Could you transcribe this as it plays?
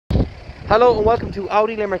Hello and welcome to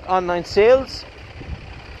Audi Limerick online sales.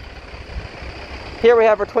 Here we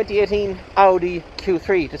have our 2018 Audi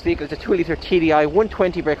Q3. This vehicle is a 2-litre TDI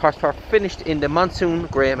 120 brake horsepower finished in the monsoon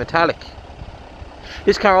grey metallic.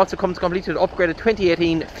 This car also comes complete with an upgraded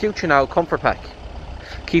 2018 Future Now Comfort Pack.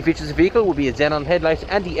 Key features of the vehicle will be a xenon headlight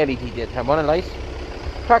and the LED daytime running light,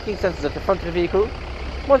 parking sensors at the front of the vehicle,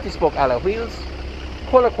 multi-spoke alloy wheels,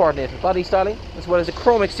 colour coordinated body styling, as well as a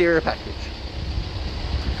chrome exterior package.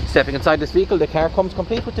 Stepping inside this vehicle, the car comes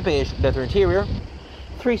complete with the beige leather interior,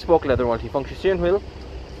 3-spoke leather multi-function steering wheel,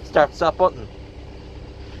 start-stop button.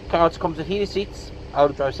 The car also comes with heated seats,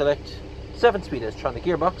 Audi Drive Select, 7-speed electronic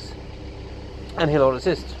gearbox, and hill hold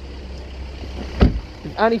assist.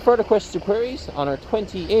 If any further questions or queries on our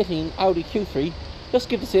 2018 Audi Q3, just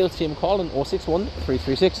give the sales team a call on 061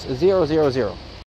 336 000.